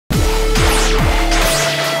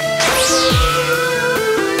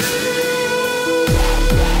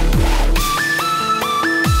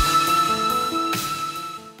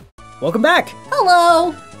Welcome back!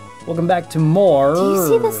 Hello! Welcome back to more... Do you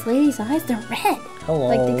see this lady's eyes? They're red. Hello.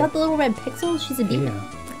 Like, they got the little red pixels. She's a demon.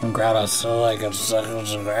 Yeah. I'm glad I still like a second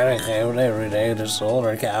every day to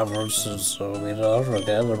solar conferences, so we don't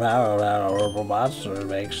forget the power that horrible monster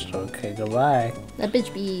makes. Okay, goodbye. That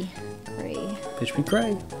bitch be cray. Bitch be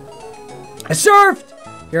cray. I surfed!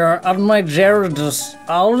 You're on my Gyarados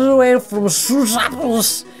all the way from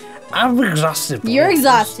Susapolis. I'm exhausted. You're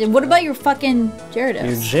exhausted. What about your fucking Gyarados?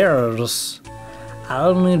 Your Gyarados. I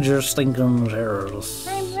don't need your stinking Gyarados.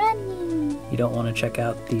 I'm running. You don't want to check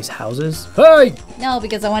out these houses? Hey! No,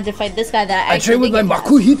 because I wanted to fight this guy that I train with my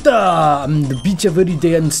Makuhita. I'm the beach every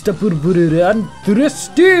day and step I'm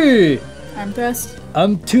thirsty. Arm thrust.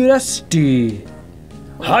 I'm thirsty.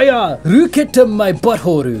 Hiya, look at my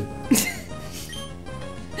butthole.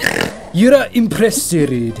 You're impressed.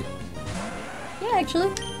 Yeah,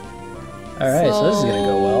 actually. Alright, so this is gonna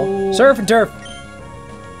go well. Surf and turf.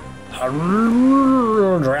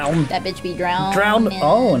 Drown. That bitch be drowned. Drown.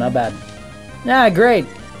 Oh, not bad. Nah, great.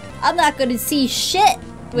 I'm not gonna see shit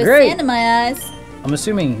with Great. sand in my eyes. I'm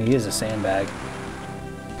assuming he is a sandbag.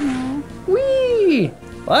 Whee!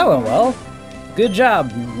 Well, that went well. Good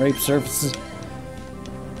job, rape surfaces.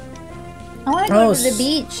 I wanna go to the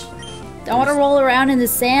beach. I wanna roll around in the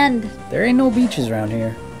sand. There ain't no beaches around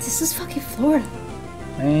here. This is fucking Florida.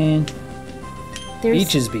 Man,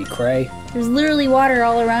 beaches be cray. There's literally water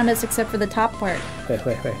all around us except for the top part. Wait.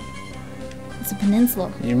 It's a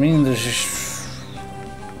peninsula. You mean there's just...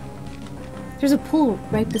 There's a pool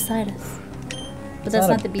right beside us. But that's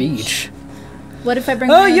not the beach. What if I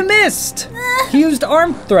bring Oh, you missed! He used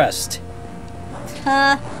arm thrust.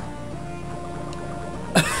 Ha.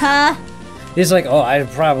 He's like, oh, I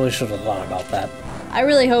probably should have thought about that. I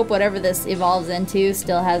really hope whatever this evolves into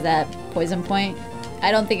still has that poison point.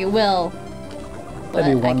 I don't think it will. But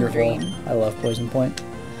That'd be wonderful. I love Poison Point.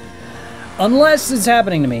 Unless it's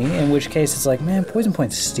happening to me, in which case it's like, man, Poison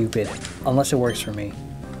Point's stupid. Unless it works for me.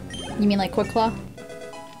 You mean like Quick Claw?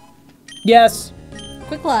 Yes.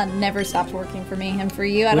 Quick Claw never stops working for me, and for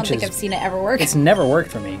you, I don't think I've seen it ever work. It's never worked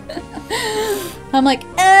for me. I'm like,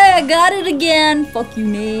 I got it again. Fuck you,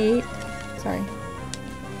 Nate. Sorry.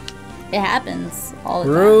 It happens all the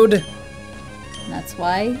time. Rude. And that's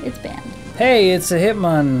why it's banned. Hey, it's a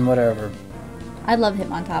Hitmon, whatever. I love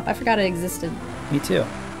Hitmontop. I forgot it existed. Me too.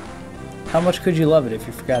 How much could you love it if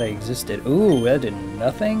you forgot it existed? Ooh, that did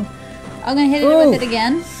nothing. I'm gonna hit it with it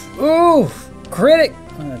again. Ooh, critic.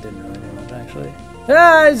 Oh, that didn't really do much, actually.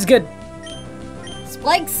 Ah, it's good.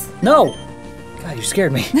 Spikes. No. God, you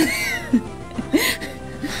scared me.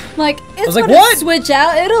 Like, it's like, gonna what? switch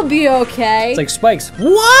out. It'll be okay. It's like spikes.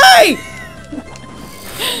 Why?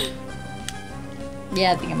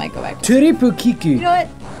 Yeah, I think I might go back. Turipu Kiku. You know what?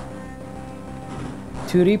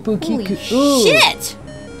 Turipu Kiku. Holy shit!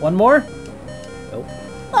 One more? Nope.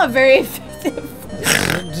 Not very effective.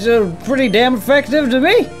 It's pretty damn effective to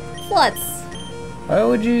me. Let's Why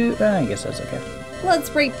would you? I guess that's okay.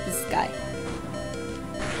 rape this guy.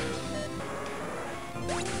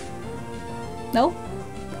 No?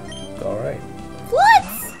 Alright.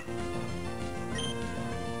 Let's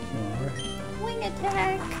Alright. wing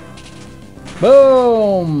attack.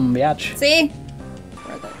 Boom! Biatch. See?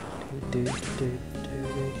 Do.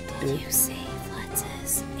 Did you save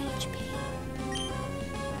Lutz's HP?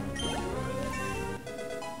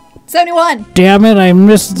 71! Damn it, I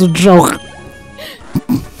missed the joke.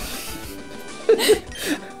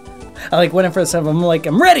 I like went in for the stuff. I'm like,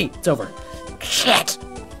 I'm ready. It's over. Shit.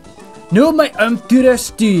 No, my arm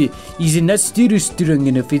thirsty is not still strong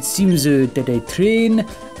enough. It seems that I train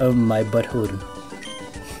on my butthole.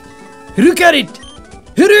 Look at it!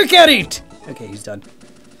 Look at it! Okay, he's done.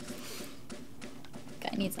 Guy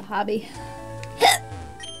needs a hobby.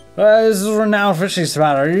 This is a renowned fishing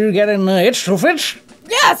spot. Are you getting the itch to fish?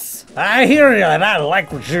 Yes! I hear you, and I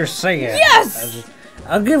like what you're saying. Yes!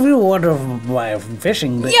 I'll give you one of my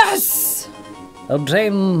fishing bits. Yes!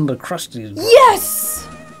 Obtain the crusty. Yes!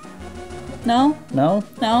 No? No?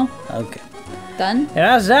 No? Okay. Done? And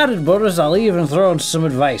as added bonus, I'll even throw in some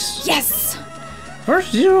advice. Yes!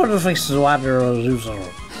 First, you want to fix the water or lose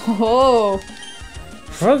it. Oh!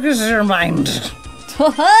 Focus your mind.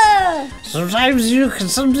 Sometimes you can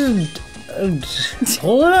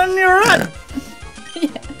hold it on your run.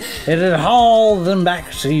 And then haul them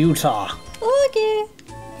back to Utah. Okay.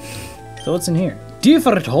 So what's in here?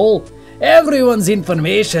 Different hole. Everyone's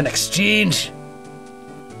information exchange.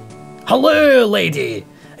 Hello, lady.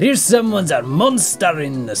 Here's someone's a monster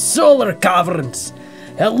in the solar caverns.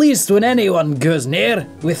 At least when anyone goes near,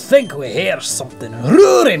 we think we hear something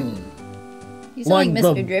roaring. You sound like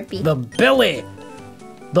Mr. Drippy. The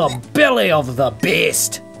belly of the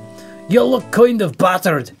beast. You look kind of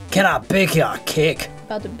battered. Can I bake you a cake?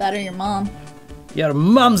 About to batter your mom. Your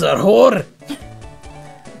mum's a whore.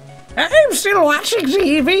 I'm still watching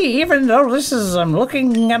TV, even though I'm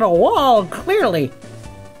looking at a wall, clearly.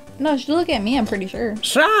 No, she'll look at me, I'm pretty sure.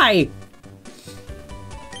 Sigh.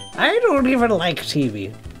 I don't even like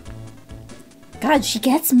TV. God, she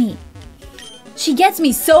gets me. She gets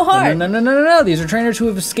me so hard. No. These are trainers who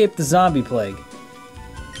have escaped the zombie plague.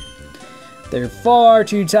 They're far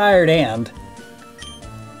too tired and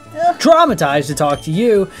traumatized to talk to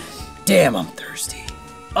you. Damn, I'm thirsty.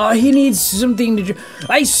 Oh, he needs something to drink.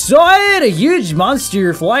 I saw it! A huge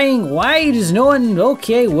monster flying wide. Is no one...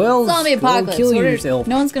 Okay, well... Zombie apocalypse. Kill yourself.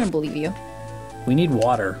 No one's gonna believe you. We need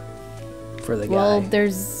water for the guy. Well,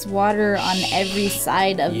 there's water on every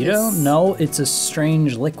side of this. You don't know it's a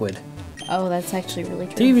strange liquid. Oh, that's actually really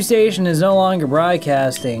true. TV station is no longer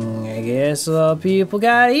broadcasting. I guess people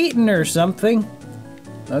got eaten or something.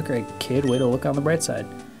 Okay, kid, way to look on the bright side.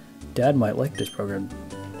 Dad might like this program.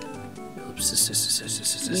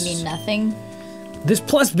 You mean nothing? This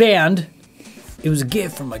plus band, it was a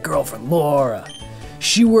gift from my girlfriend Laura.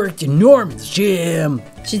 She worked in Norman's gym.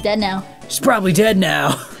 She's dead now. She's probably dead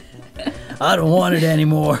now. I don't want it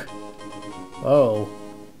anymore. Oh,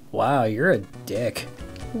 wow, you're a dick.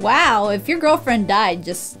 Wow, if your girlfriend died,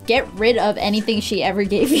 just get rid of anything she ever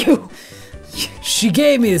gave you. She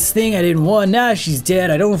gave me this thing I didn't want. Now she's dead.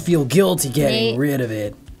 I don't feel guilty getting rid of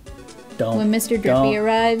it. Don't. When Mr. Drippy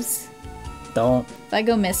arrives. Don't. If I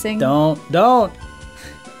go missing. Don't.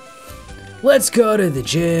 Let's go to the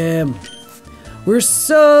gym. We're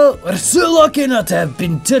so lucky not to have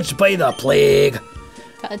been touched by the plague.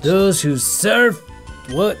 Touch. Those who serve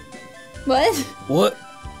what? What?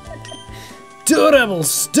 Durable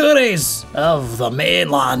stories of the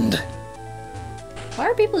mainland. Why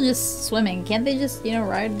are people just swimming? Can't they just,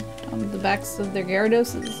 ride on the backs of their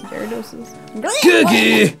Gyarados?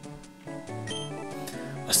 Cookie!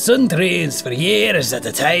 My son trains for years at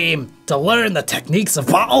a time to learn the techniques of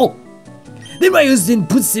battle. Then my husband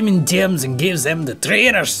puts them in gyms and gives them to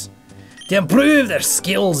trainers. To improve their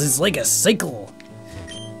skills is like a cycle.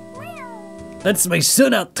 That's my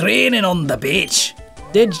son out training on the beach.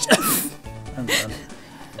 I'm done.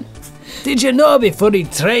 Did you know before he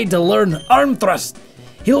tried to learn arm thrust,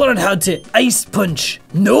 he learned how to ice punch?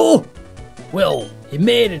 No? Well, he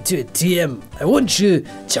made it to a team. I want you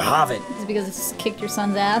to have it. Is it because I just kicked your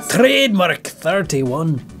son's ass? Trademark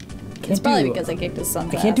 31. It's probably because I kicked his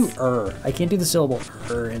son's ass. I can't do I can't do the syllable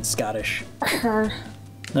in Scottish.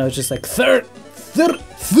 No, it's just like 30.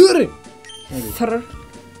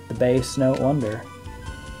 The bass note wonder.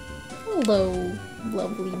 Hello,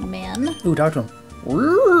 lovely man. Ooh, talk to him.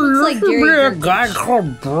 Looks like Gary a guy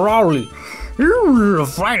called Brawley. You're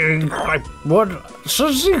fighting like what?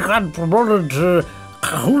 Since he got promoted to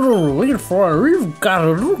lead for, we've got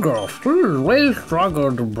a new girl. She's way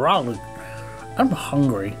stronger than Brawley. I'm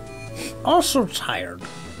hungry. Also tired.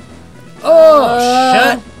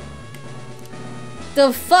 Oh, shit.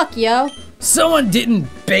 The fuck, yo? Someone didn't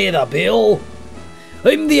pay the bill.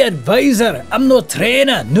 I'm the advisor. I'm no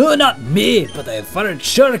trainer. No, not me. But I for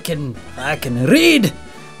sure I can read.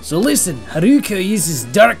 So listen, Haruka uses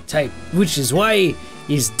dark type, which is why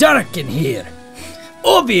he's dark in here.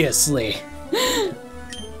 Obviously.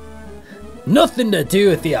 Nothing to do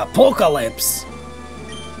with the apocalypse.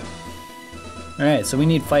 Alright, so we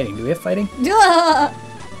need fighting. Do we have fighting?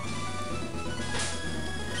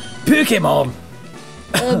 Pokémon!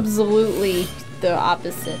 Absolutely the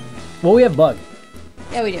opposite. Well, we have Bug.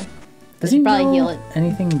 Yeah, we do. Does he probably know heal it.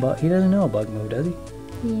 anything but he doesn't know a bug move, does he?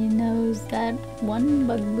 He knows that one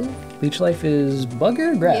bug move. Leech Life is bug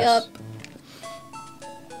or grass?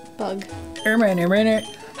 Yep. Bug.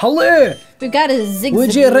 Hello! We got a zigzag.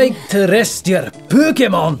 Would you like to rest your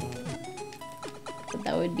Pokémon? But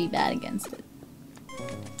that would be bad against it.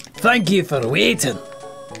 Thank you for waiting.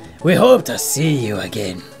 We hope to see you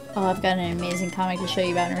again. Oh, I've got an amazing comic to show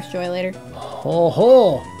you about Nurse Joy later. Ho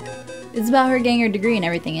ho! It's about her getting her degree and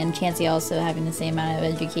everything, and Chansey also having the same amount of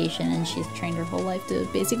education, and she's trained her whole life to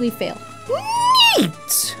basically fail.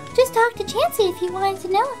 Neat! Just talk to Chansey if you wanted to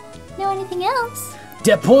know anything else.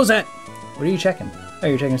 Deposit! What are you checking? Oh,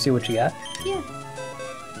 you're checking to see what you got? Yeah.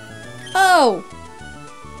 Oh!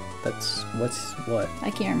 That's, what?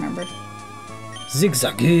 I can't remember.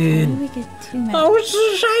 Zigzagoon! How do we get 2 magic? Oh, it's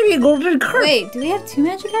a shiny golden carp! Wait, do we have 2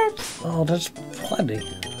 Magikarps? Oh, that's plenty.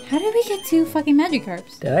 How did we get 2 fucking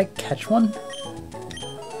Magikarps? Did I catch one?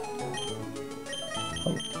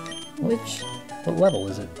 Oh, Which? what level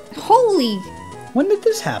is it? Holy! When did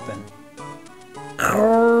this happen?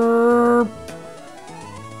 Carp.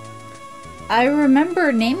 I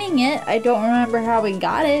remember naming it. I don't remember how we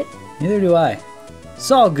got it. Neither do I. It's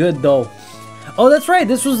all good, though. Oh, that's right.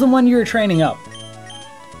 This was the one you were training up.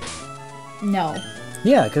 No.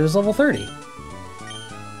 Yeah, because it's level 30.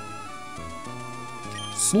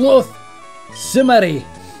 Sloth. Simmery.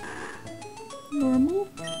 Normal?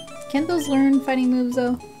 Can't those learn fighting moves,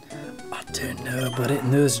 though? I don't know, but it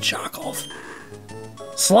knows jack off.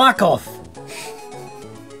 Slack off.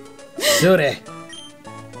 Sorry.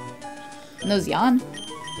 Knows yawn.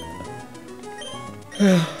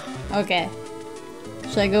 Okay.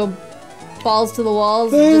 Should I go balls to the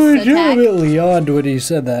walls and just attack? Legitimately yawned when he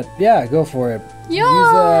said that. Yeah, go for it.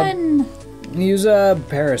 Yawn! Use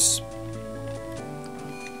Paris.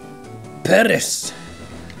 Paris.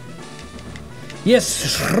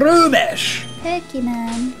 Yes, Shrumesh.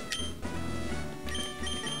 Pokemon.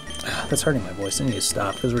 That's hurting my voice. I need to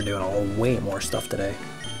stop because we're doing way more stuff today.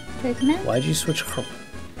 Pokemon? Why'd you switch?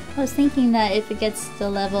 I was thinking that if it gets to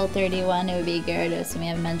level 31, it would be Gyarados, and we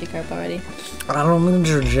have Magikarp already. I don't mean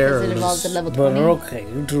to Because it evolves at level 20. but okay,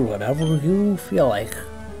 you do whatever you feel like.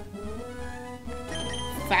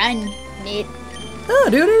 Fine, neat. Oh,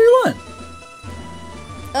 do whatever you want.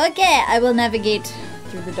 Okay, I will navigate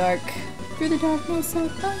through the dark. Through the darkness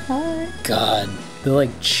of my heart. God, the like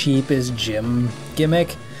cheapest gym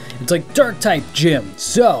gimmick. It's like dark type gym.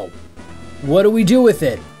 So, what do we do with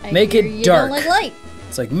it? Make hear it you dark. don't like light.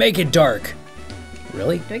 It's like make it dark.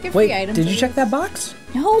 Really? Do I get free Wait, items did you for check this? that box?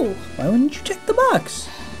 No! Why wouldn't you check the box?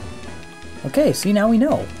 Okay, see now we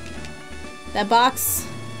know. That box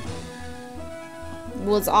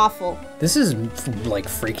was awful. This is like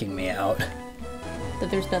freaking me out. That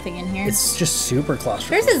there's nothing in here. It's just super claustrophobic.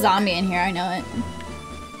 There's a zombie in here, I know it.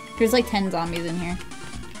 There's like 10 zombies in here.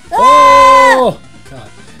 Oh! God.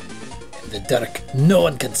 In the dark, no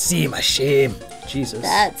one can see my shame. Jesus.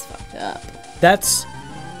 That's fucked up. That's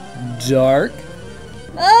dark.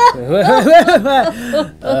 Ah!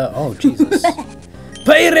 Oh, Jesus.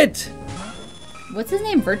 Pirate! What's his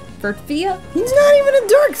name? Vertvia? He's not even a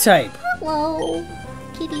dark type. Hello.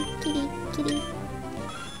 Kitty, kitty, kitty.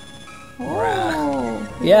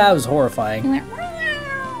 Oh. Yeah, it was He horrifying. went,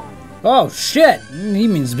 "Meow." Oh, shit. He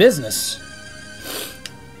means business.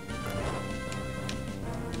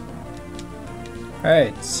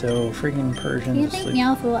 Alright, so freaking Persian. Do you think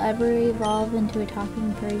Meowth will ever evolve into a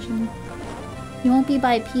talking Persian? He won't be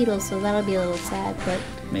bipedal, so that'll be a little sad, but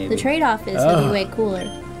Maybe. the trade-off is he'll be way cooler.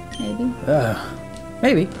 Maybe.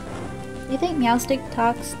 Maybe. Do you think Meowstick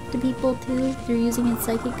talks to people too through using its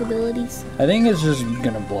psychic abilities? I think it's just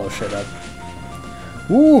gonna blow shit up.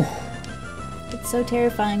 Ooh. It's so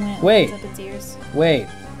terrifying when it Wait. opens up its ears. Wait.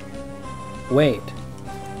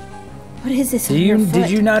 What is this on your foot? Did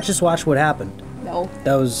you not just watch what happened? No.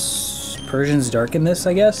 That was Persian's dark in this,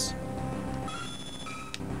 I guess?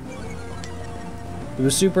 It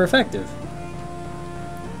was super effective.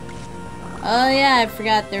 Oh yeah, I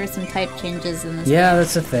forgot there were some type changes in this. Yeah,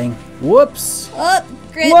 that's a thing. Whoops. Oh,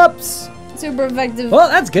 great. Whoops. Super effective. Well,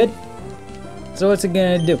 that's good. So what's it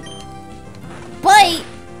gonna do? Bite!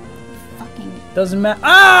 Fucking Doesn't matter.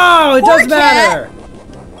 Oh, it Poor does cat. matter.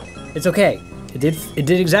 It's okay. It did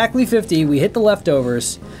exactly 50. We hit the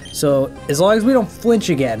leftovers. So as long as we don't flinch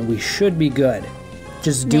again, we should be good.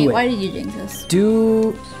 Just do Nate, it. why did you jinx us?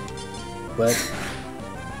 Do what?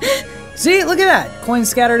 See, look at that. Coins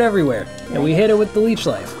scattered everywhere. And we hit it with the leech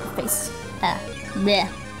life. Face. Bleh.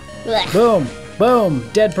 Bleh. Boom. Boom.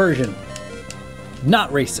 Dead Persian.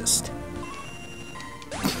 Not racist.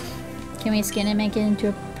 Can we skin it and make it into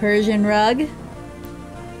a Persian rug?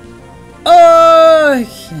 Oh!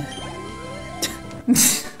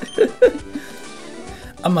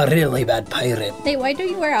 I'm a really bad pirate. Nate, why do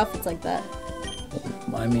you wear outfits like that?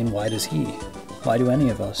 I mean, why does he? Why do any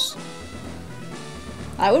of us?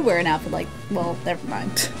 I would wear an outfit like, well, never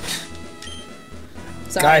mind.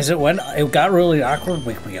 Sorry. Guys, it got really awkward.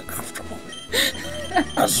 Make me uncomfortable.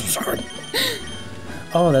 I'm so sorry.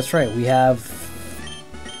 Oh, that's right. We have.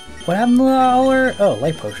 What happened to all our? Oh,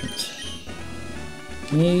 life potions.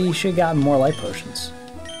 We should have gotten more life potions.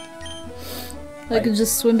 I could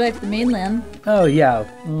just swim back to the mainland. Oh yeah.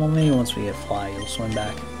 Well, maybe once we get fly, you'll swim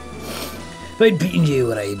back. If I'd beaten you,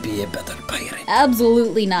 would I be a better pirate?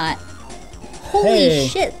 Absolutely not. Holy Hey.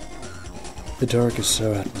 shit. The dark is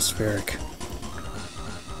so atmospheric.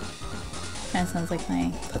 That sounds like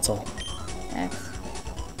my That's all. ex.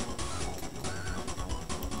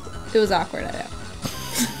 It was awkward, I know.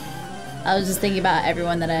 I was just thinking about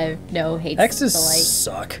everyone that I know hates Exes the light.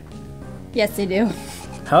 suck. Yes, they do.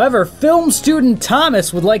 However, film student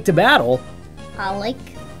Thomas would like to battle. I like.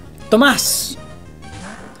 Tomas.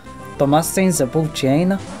 Tomas tens a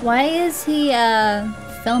China. Why is he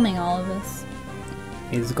filming all of this?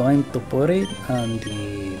 He's going to put it on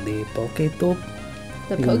the Poketube.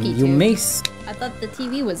 The Poketube. You miss. I thought the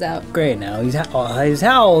TV was out. Great, now he's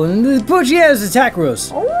howling. The Poochie has attack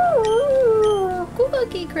roast. Oh,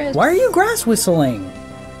 Cookie Crisp. Why are you grass whistling?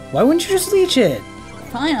 Why wouldn't you just leech it?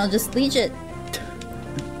 Fine, I'll just leech it.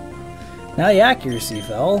 Now the accuracy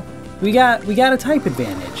fell. We got a type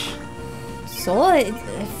advantage. So I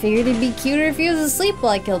figured it'd be cuter if he was asleep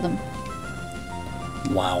while I killed him.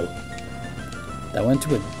 Wow. That went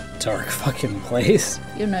to a dark fucking place.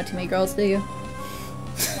 You don't know too many girls, do you?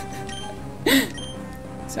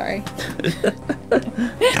 Sorry.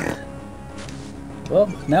 Well,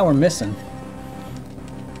 now we're missing.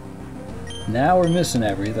 Now we're missing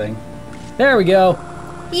everything. There we go.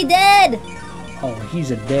 He dead! Oh,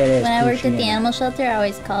 he's a dead ass. When I worked at the animal shelter, I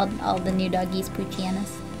always called all the new doggies Poochianas.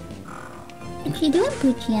 What you doing,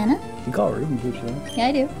 Poochiana? You call Ruben Poochiana? Yeah,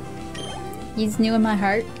 I do. He's new in my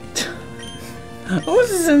heart. What was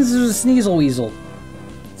the sense of a Sneasel Weasel?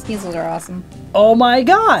 Sneasels are awesome. Oh my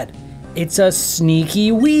god! It's a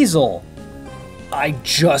sneaky weasel. I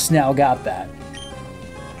just now got that.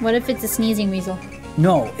 What if it's a sneezing weasel?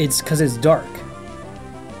 No, it's because it's dark.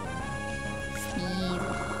 Sneeze.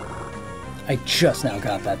 I just now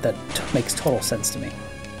got that. That makes total sense to me.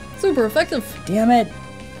 Super effective. Damn it!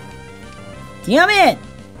 Damn it!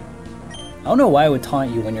 I don't know why I would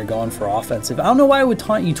taunt you when you're going for offensive. I don't know why I would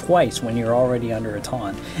taunt you twice when you're already under a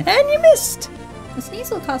taunt. And you missed! The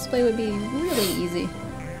Sneasel cosplay would be really easy.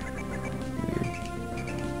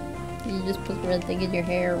 You just put the red thing in your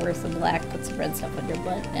hair, wear some black, put some red stuff on your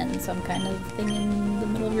butt, and some kind of thing in the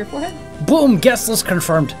middle of your forehead. Boom! Guest list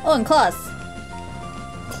confirmed. Oh, and claws.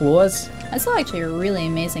 Claws? I saw actually a really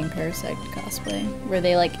amazing Parasect cosplay where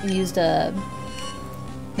they like used a...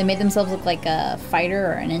 They made themselves look like a fighter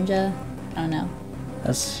or a ninja. I don't know.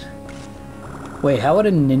 That's... Wait, how would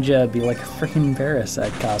a ninja be like a freaking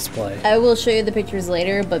Parasect cosplay? I will show you the pictures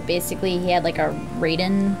later, but basically he had like a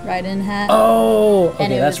Raiden hat. Oh! Okay,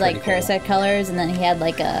 and it that's was like pretty cool. Parasect colors, and then he had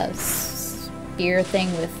like a spear thing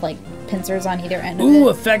with like pincers on either end of Ooh,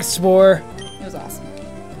 it. Effect Spore! It was awesome.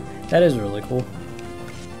 That is really cool.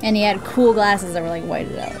 And he had cool glasses that were like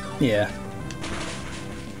whited out. Yeah.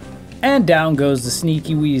 And down goes the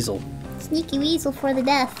Sneaky Weasel. Sneaky Weasel for the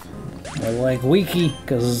death. Or like Wiki,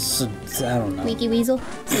 because I don't know. Weaky Weasel?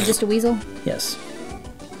 So just a weasel? Yes.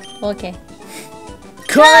 Okay.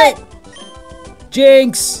 Cut!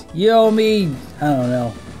 Jinx! You owe me... I don't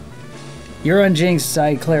know. You're on Jinx,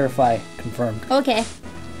 I clarify. Confirmed. Okay.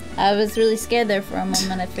 I was really scared there for a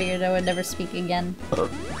moment. I figured I would never speak again.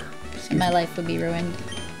 And my life would be ruined.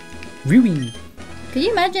 Ruined. Could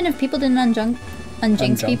you imagine if people didn't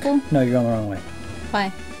unjinx people? No, you're going the wrong way.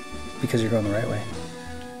 Why? Because you're going the right way.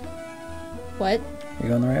 What? You're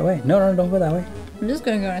going the right way. No, no, don't go that way. I'm just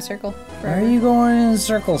gonna go in a circle. Why are you going in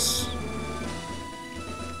circles?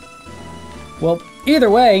 Well,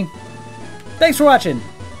 either way, thanks for watching.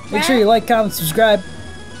 Make sure you like, comment, subscribe.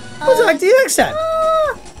 We'll talk to you next time.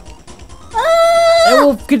 And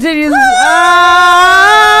we'll continue this.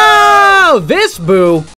 Oh, this boo.